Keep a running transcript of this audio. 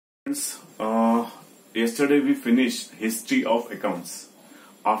Uh, Yesterday we finished history of accounts.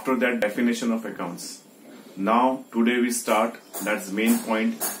 After that, definition of accounts. Now today we start, that's main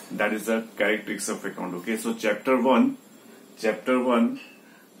point, that is the characteristics of account. Okay, so chapter 1,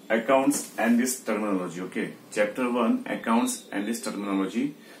 accounts and this terminology. Okay, chapter 1, accounts and this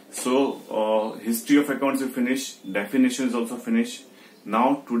terminology. So history of accounts we finish, definition is also finished.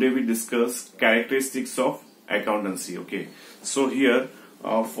 Now today we discuss characteristics of accountancy. Okay, so here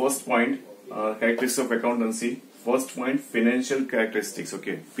first point, characteristics of accountancy. First point, financial characteristics.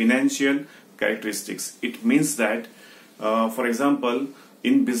 Okay, financial characteristics. It means that, for example,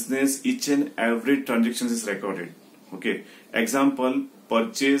 in business, each and every transaction is recorded. Okay, example,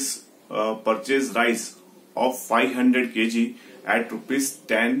 purchase rice of 500 kg at rupees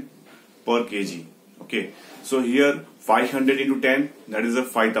 10 per kg. Okay, so here 500 into 10, that is a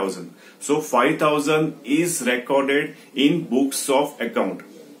 5,000. So 5,000 is recorded in books of account.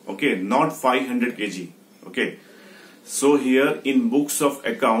 Okay, not 500 kg. Okay, so here in books of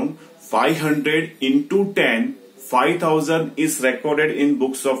account, 500 into 10, 5,000 is recorded in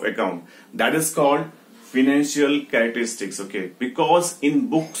books of account. That is called financial characteristics. Okay, because in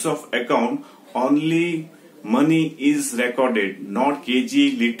books of account only money is recorded, not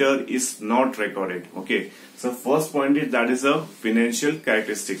kg, liter is not recorded. Okay, so first point is that is a financial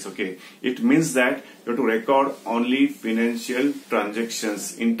characteristics. Okay, it means that you have to record only financial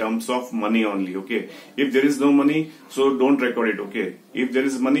transactions in terms of money only. Okay, if there is no money, so don't record it. Okay, if there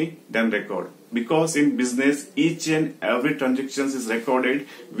is money, then record, because in business each and every transaction is recorded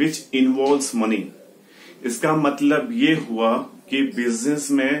which involves money. इसका मतलब ये हुआ कि business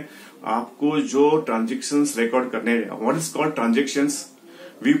में आपको जो transactions record करने हैं, what is called transactions?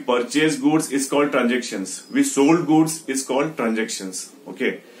 We purchase goods is called transactions, we sold goods is called transactions. Okay,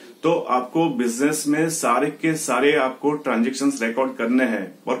 तो आपको बिजनेस में सारे के सारे आपको ट्रांजेक्शन्स रिकॉर्ड करने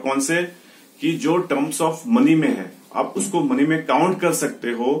हैं. और कौन से? कि जो टर्म्स ऑफ मनी में है, आप उसको मनी में काउंट कर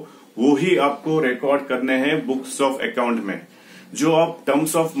सकते हो, वो ही आपको रिकॉर्ड करने हैं बुक्स ऑफ अकाउंट में. जो आप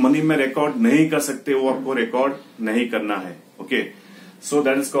टर्म्स ऑफ मनी में रिकॉर्ड नहीं कर सकते, वो आपको रिकॉर्ड नहीं करना है. Okay, so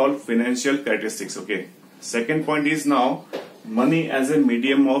that is called financial characteristics. Okay, second point is now money as a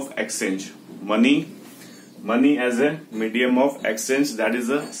medium of exchange. Money as a medium of exchange, that is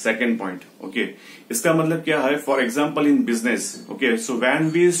the second point. Okay, इसका मतलब क्या है? For example, in business, okay, so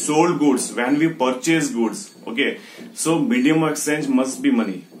when we sold goods, when we purchase goods, okay, so medium of exchange must be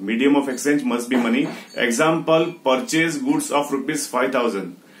money. Medium of exchange must be money. Example, purchase goods of rupees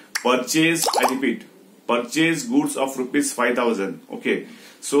 5,000. Purchase, I repeat, purchase goods of rupees 5,000. Okay,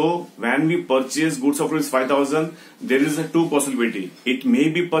 so when we purchase goods of rupees 5,000, there is a two possibility. It may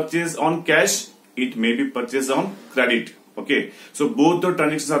be purchased on cash, it may be purchased on credit. Okay, so both the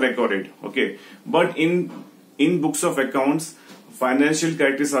transactions are recorded. Okay, but in books of accounts, financial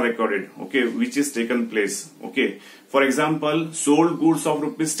characteristics are recorded. Okay, which is taken place. Okay, for example, sold goods of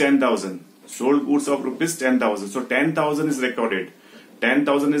rupees 10,000. Sold goods of rupees 10,000. So 10,000 is recorded.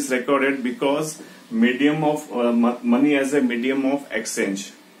 10,000 is recorded because medium of money as a medium of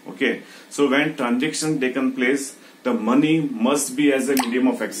exchange. Okay, so when transaction taken place, the money must be as a medium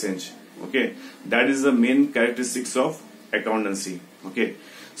of exchange. Okay, that is the main characteristics of accountancy. Okay,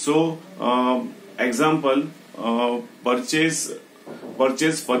 so example, purchase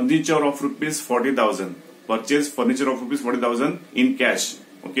furniture of rupees 40,000. Purchase furniture of rupees 40,000 in cash.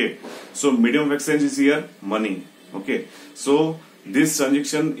 Okay, so medium of exchange is here money. Okay, so this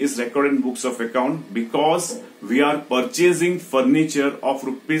transaction is recorded in books of account because we are purchasing furniture of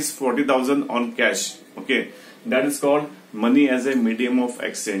rupees 40,000 on cash. Okay, that is called money as a medium of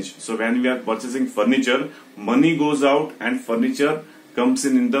exchange. So when we are purchasing furniture, money goes out and furniture comes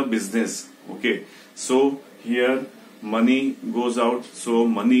in the business. Okay, so here money goes out, so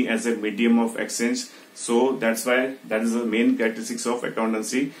money as a medium of exchange. So that's why that is the main characteristics of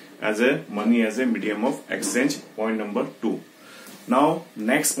accountancy, as a money as a medium of exchange. Point number 2. Now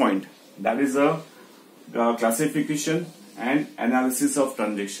next point, that is a classification and analysis of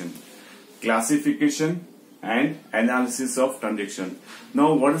transaction. Classification and analysis of transaction.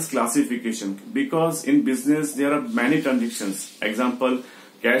 Now what is classification? Because in business there are many transactions. Example,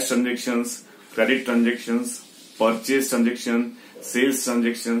 cash transactions, credit transactions, purchase transaction, sales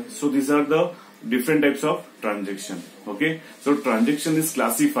transaction. So these are the different types of transaction. Okay, so transaction is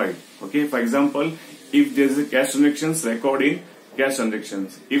classified. Okay, for example, if there is a cash transactions, record in cash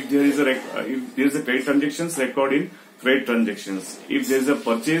transactions. If there is a credit transactions, record in credit transactions. If there is a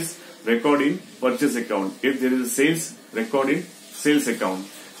purchase, record in purchase account. If there is a sales, record in sales account.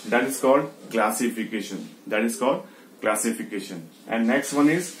 That is called classification. That is called classification. And next one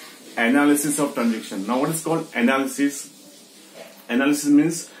is analysis of transaction. Now what is called analysis? Analysis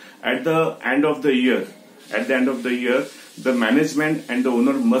means at the end of the year the management and the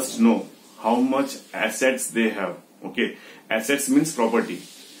owner must know how much assets they have. Okay, assets means property.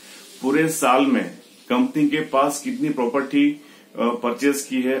 पूरे साल में company के पास कितनी property purchase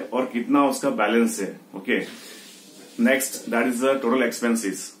की है और कितना उसका बैलेंस है. Okay, next that is the total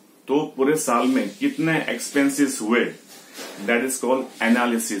expenses. तो पूरे साल में कितने एक्सपेंसेस हुए, that is called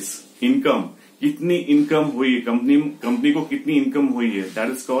analysis. Income, कितनी इनकम हुई, कंपनी को कितनी इनकम हुई है,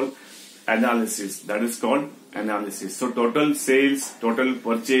 that is called analysis. So total sales, total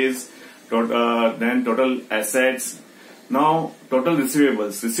purchase, then total assets. Now total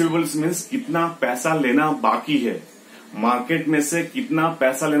receivables means कितना पैसा लेना बाकी है, मार्केट में से कितना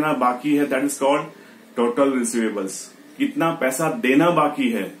पैसा लेना बाकी है, that is called total receivables. कितना पैसा देना बाकी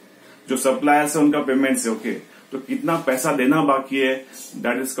है, जो सप्लायर्स है उनका पेमेंट से. ओके, तो कितना पैसा देना बाकी है,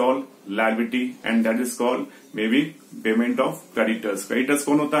 that is called liability and that is called may be payment of creditors. Creditors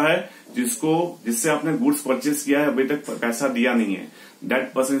कौन होता है, जिससे आपने गुड्स परचेज किया है, अभी तक पैसा दिया नहीं है,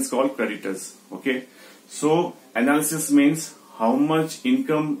 that person is called creditors. Okay, so analysis means how much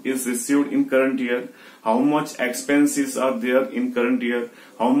income is received in current year, how much expenses are there in current year,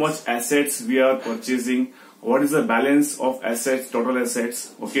 how much assets we are purchasing, what is the balance of assets, total assets.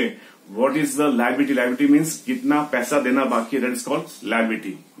 Okay, what is the liability means कितना पैसा देना बाकी है, that is called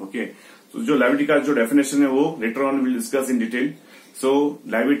liability. Okay, तो जो liability का जो definition है वो later on we'll discuss in detail. So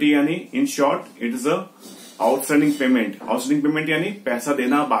liability यानी in short it is a outstanding payment यानी पैसा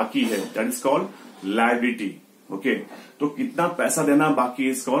देना बाकी है, that is called liability. Okay, तो कितना पैसा देना बाकी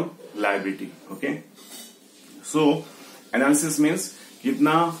is called liability. Okay, so analysis means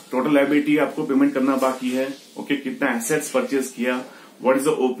कितना टोटल लायबिलिटी आपको पेमेंट करना बाकी है. ओके, कितना एसेट्स परचेज किया, what is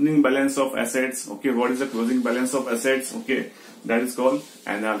the opening balance of assets. Okay, what is the closing balance of assets. Okay, that is called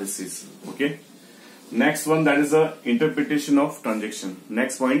analysis. Okay, next one that is the interpretation of transaction.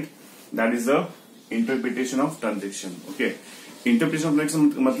 Next point that is the interpretation of transaction. Okay, interpretation of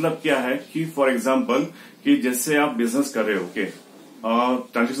transaction मतलब क्या है कि for example कि जैसे आप business कर रहे हो. Okay,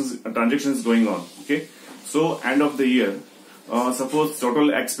 transaction going on. Okay, so end of the year suppose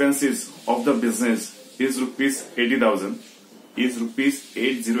total expenses of the business is rupees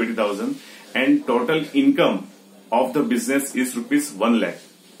 80,000 and total income of the business is rupees 1 lakh.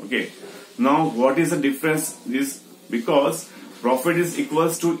 Okay, now what is the difference is because profit is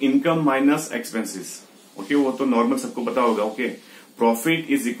equals to income minus expenses. Okay, वो तो normal सबको पता होगा. Okay, profit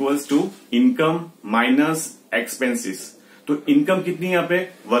is equals to income minus expenses. तो income कितनी है यहाँ पे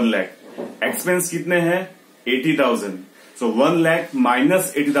 1 lakh, एक्सपेंस कितने हैं 80,000. सो 1 lakh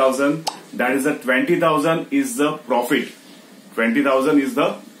minus 80,000 that is the 20,000 is the profit. 20,000 is the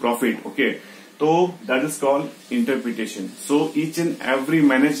profit. Okay, तो that is called interpretation. So each and every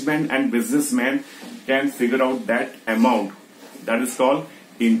management and businessman can figure out that amount, that is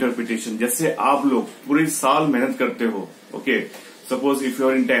called interpretation. जैसे आप लोग पूरे साल मेहनत करते हो. Okay, suppose if you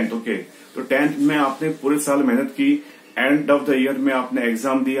are in 10th. Okay, तो 10th में आपने पूरे साल मेहनत की, एंड ऑफ द ईयर में आपने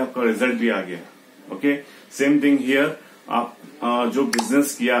एग्जाम दी, आपका रिजल्ट भी आ गया. Okay, same thing here. आप जो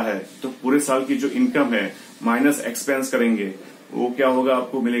बिजनेस किया है तो पूरे साल की जो इनकम है माइनस एक्सपेंस करेंगे, वो क्या होगा,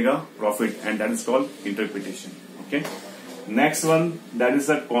 आपको मिलेगा profit and that is called interpretation. Okay, next one that is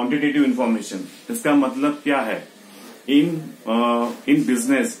the quantitative information. इसका मतलब क्या है, in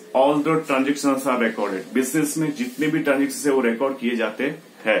business all the transactions are recorded. Business में जितने भी ट्रांजेक्शन है वो रिकॉर्ड किए जाते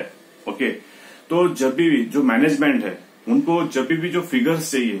हैं. ओके, तो जब भी जो मैनेजमेंट है उनको जब भी जो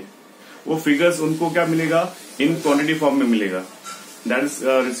फिगर्स चाहिए वो फिगर्स उनको क्या मिलेगा, इन क्वांटिटी फॉर्म में मिलेगा, that is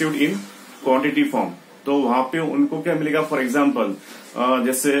received in quantity form. तो वहां पे उनको क्या मिलेगा, फॉर एग्जाम्पल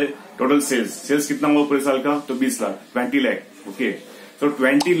जैसे टोटल सेल्स कितना हुआ पूरे साल का, तो 20 लाख, 20 lakh. ओके, तो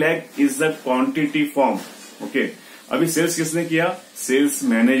 20 lakh is the quantity form. Okay, अभी सेल्स किसने किया, सेल्स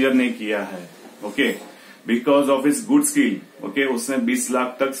मैनेजर ने किया है. Okay, because of his good skill. Okay, उसने 20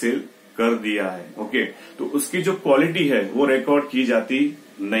 लाख तक सेल कर दिया है. ओके, तो उसकी जो क्वालिटी है वो रिकॉर्ड की जाती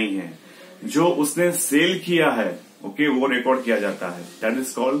नहीं है, जो उसने सेल किया है ओके वो रिकॉर्ड किया जाता है. That is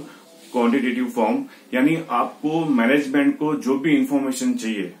called quantitative form. यानी आपको मैनेजमेंट को जो भी इंफॉर्मेशन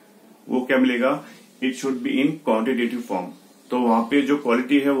चाहिए वो क्या मिलेगा, it should be in quantitative form. तो वहां पे जो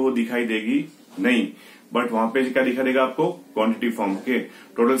क्वालिटी है वो दिखाई देगी नहीं, बट वहां पे क्या दिखा देगा आपको, quantity form. Okay,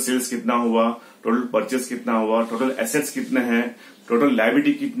 total sales कितना हुआ, टोटल परचेस कितना हुआ, टोटल एसेट्स कितने हैं, टोटल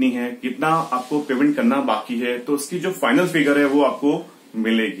लायबिलिटी कितनी है, कितना आपको पेमेंट करना बाकी है, तो उसकी जो फाइनल फिगर है वो आपको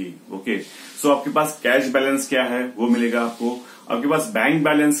मिलेगी. ओके, सो आपके पास कैश बैलेंस क्या है वो मिलेगा आपको, आपके पास बैंक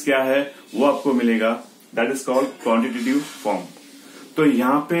बैलेंस क्या है वो आपको मिलेगा. That is called quantitative form. तो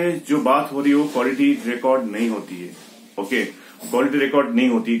यहाँ पे जो बात हो रही है वो क्वालिटी रिकॉर्ड नहीं होती है. ओके, क्वालिटी रिकॉर्ड नहीं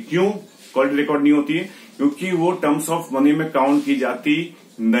होती. क्यों क्वालिटी रिकॉर्ड नहीं होती है, क्योंकि वो टर्म्स ऑफ मनी में काउंट की जाती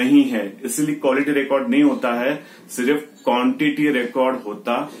नहीं है, इसलिए क्वालिटी रिकॉर्ड नहीं होता है, सिर्फ क्वांटिटी रिकॉर्ड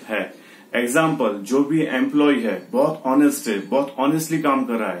होता है। एग्जाम्पल, जो भी एम्प्लॉय है बहुत ऑनेस्ट है, बहुत ऑनेस्टली काम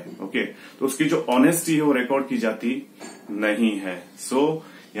कर रहा है, ओके, तो उसकी जो ऑनेस्टी है वो रिकॉर्ड की जाती नहीं है। सो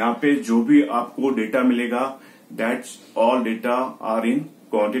यहाँ पे जो भी आपको डेटा मिलेगा, that's all data are in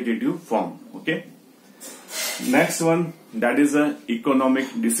quantitative form, okay. Next one, that is a economic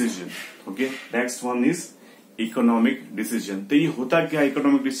decision, okay. Next one is economic decision. तो ये होता क्या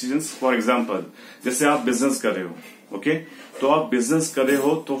इकोनॉमिक डिसीजन? फॉर एग्जाम्पल, जैसे आप बिजनेस कर रहे हो, ओके, तो आप बिजनेस कर रहे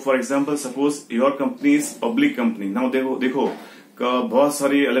हो, तो for example suppose your company is public company. Now देखो बहुत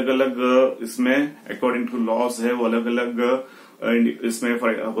सारी अलग अलग इसमें अकॉर्डिंग टू लॉज है, वो अलग अलग इसमें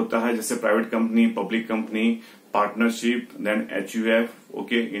होता है, जैसे private company, public company, partnership, then HUF,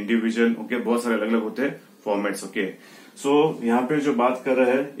 okay, individual, okay, बहुत सारे अलग अलग होते हैं फॉर्मेट्स, ओके। सो यहाँ पे जो बात कर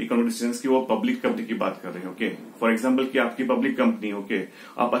रहे हैं इकोनॉमिक डिसीजन की, वो पब्लिक कंपनी की बात कर रहे हैं, ओके। फॉर एग्जाम्पल कि आपकी पब्लिक कंपनी, ओके,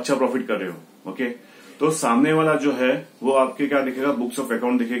 आप अच्छा प्रॉफिट कर रहे हो, ओके, तो सामने वाला जो है वो आपके क्या दिखेगा, बुक्स ऑफ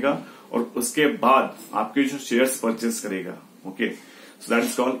अकाउंट दिखेगा, और उसके बाद आपके जो शेयर्स परचेस करेगा, okay. So that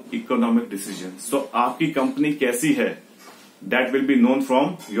is called economic decision. सो आपकी कंपनी कैसी है, that will be known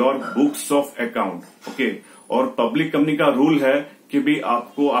from your books of account, okay. और पब्लिक कंपनी का रूल है कि भी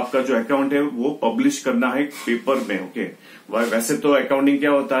आपको आपका जो अकाउंट है वो पब्लिश करना है पेपर में, ओके। वैसे तो अकाउंटिंग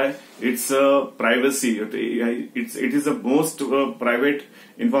क्या होता है, it's privacy, it is the most private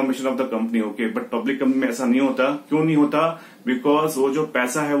information of the company, okay. But public company में ऐसा नहीं होता। क्यों नहीं होता? बिकॉज वो जो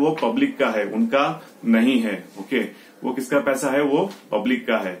पैसा है वो पब्लिक का है, उनका नहीं है, ओके। वो किसका पैसा है? वो पब्लिक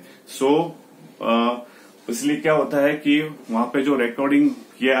का है। सो इसलिए क्या होता है कि वहां पे जो रिकॉर्डिंग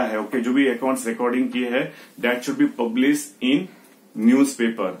किया है, ओके, जो भी अकाउंट्स रिकॉर्डिंग किए है, that should be publish in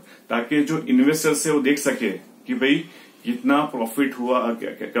newspaper, ताकि जो इन्वेस्टर्स है वो देख सके कि भाई कितना प्रॉफिट हुआ,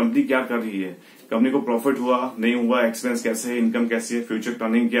 कंपनी क्या कर रही है, कंपनी को प्रॉफिट हुआ नहीं हुआ, एक्सपेंस कैसे है, इनकम कैसी है, फ्यूचर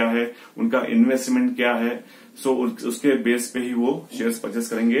प्लानिंग क्या है, उनका इन्वेस्टमेंट क्या है। सो उसके बेस पे ही वो शेयर्स परचेस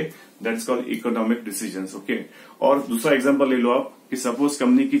करेंगे। That is called economic decisions, okay. और दूसरा एग्जांपल ले लो आप कि सपोज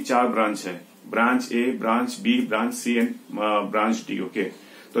कंपनी की 4 ब्रांच है, branch A, branch B, branch C and branch D, okay.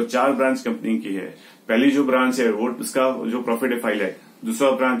 तो 4 ब्रांच कंपनी की है। पहली जो ब्रांच है वो उसका जो प्रॉफिट है 5 लाख, दूसरा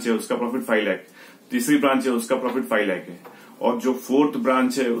ब्रांच है उसका प्रॉफिट 5 लाख, तीसरी ब्रांच है उसका प्रॉफिट 5 लाख है, और जो 4th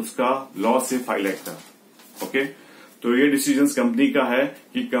ब्रांच है उसका लॉस है 5 लाख का, ओके। तो ये डिसीजंस कंपनी का है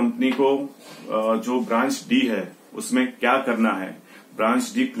कि कंपनी को जो ब्रांच D है उसमें क्या करना है।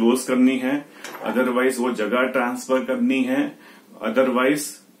 ब्रांच D क्लोज करनी है, अदरवाइज वो जगह ट्रांसफर करनी है, अदरवाइज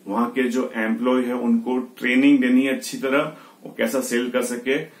वहां के जो एम्प्लॉय है उनको ट्रेनिंग देनी है अच्छी तरह, वो कैसा सेल कर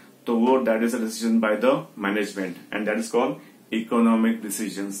सके। तो वो that is a decision by the management, and that is called economic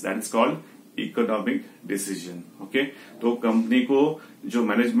decisions. That is called economic decision, okay. तो कंपनी को जो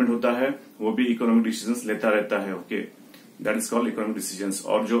मैनेजमेंट होता है वो भी इकोनॉमिक डिसीजंस लेता रहता है, okay. That is called economic decisions.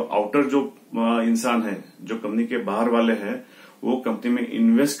 और जो आउटर जो इंसान है, जो कंपनी के बाहर वाले हैं, वो कंपनी में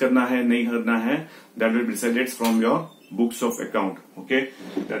इन्वेस्ट करना है नहीं करना है, that will be decided from your books of account, okay.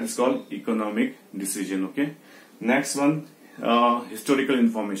 That is called economic decision, okay. Next one, historical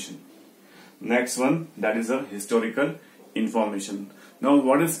information. Next one, that is a historical information. Now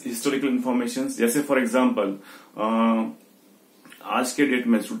what is historical information? जैसे for example आज के date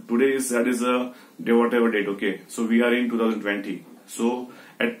में, today is that is a day whatever date, okay. So we are in 2020. So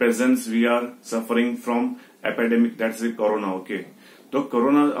at present we are suffering from epidemic, that's the corona, okay. तो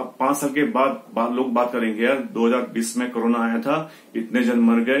corona अब 5 साल के बाद लोग बात करेंगे, यार 2020 में कोरोना आया था, इतने जन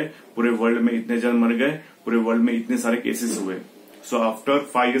मर गए, पूरे वर्ल्ड में इतने जन मर गए, पूरे वर्ल्ड में इतने सारे केसेस हुए। So after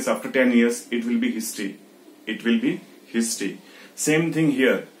 5 years, after 10 years, it will be history, it will be history. Same thing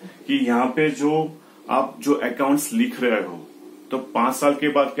here कि यहाँ पे जो आप जो अकाउंट्स लिख रहे हो, तो 5 साल के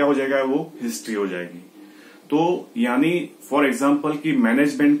बाद क्या हो जाएगा, वो हिस्ट्री हो जाएगी। तो यानी फॉर एग्जाम्पल कि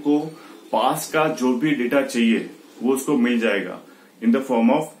मैनेजमेंट को पास का जो भी डेटा चाहिए वो उसको मिल जाएगा in the form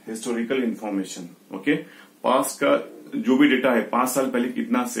of historical information, okay. पास का जो भी डेटा है, 5 साल पहले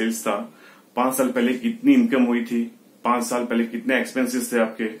कितना सेल्स था, 5 साल पहले कितनी इनकम हुई थी, 5 साल पहले कितने एक्सपेंसेस थे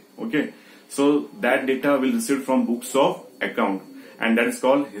आपके, okay. So that data will receive from books of account, and that is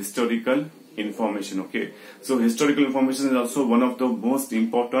called historical information, okay. So historical information is also one of the most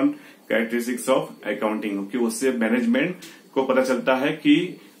important characteristics of accounting, okay. उससे management को पता चलता है कि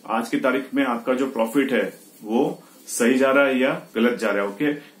आज की तारीख में आपका जो प्रॉफिट है वो सही जा रहा है या गलत जा रहा है,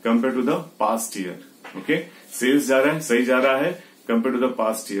 okay, compare to the past year, okay. Sales जा रहा है, सही जा रहा है compare to the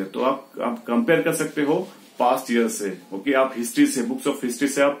past year. तो आप कंपेयर कर सकते हो पास्ट ईयर से, ओके। आप हिस्ट्री से, बुक्स ऑफ हिस्ट्री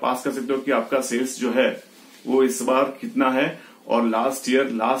से आप पास कर सकते हो कि आपका सेल्स जो है वो इस बार कितना है, और लास्ट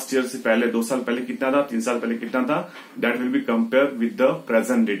ईयर से पहले 2 साल पहले कितना था, 3 साल पहले कितना था, that will be compare with the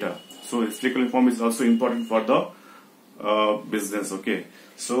present data. So historical information is also important for the business. Okay,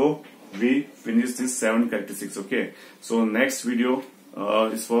 so we finish this 7 characteristics. Okay, so next video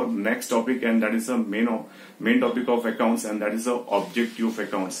is for next topic, and that is the main topic of accounts, and that is the objective of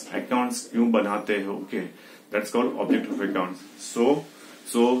accounts. Accounts क्यों बनाते हैं? Okay, that's called objective of accounts.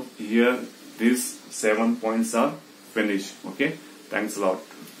 So here these 7 points are finished. Okay, thanks a lot.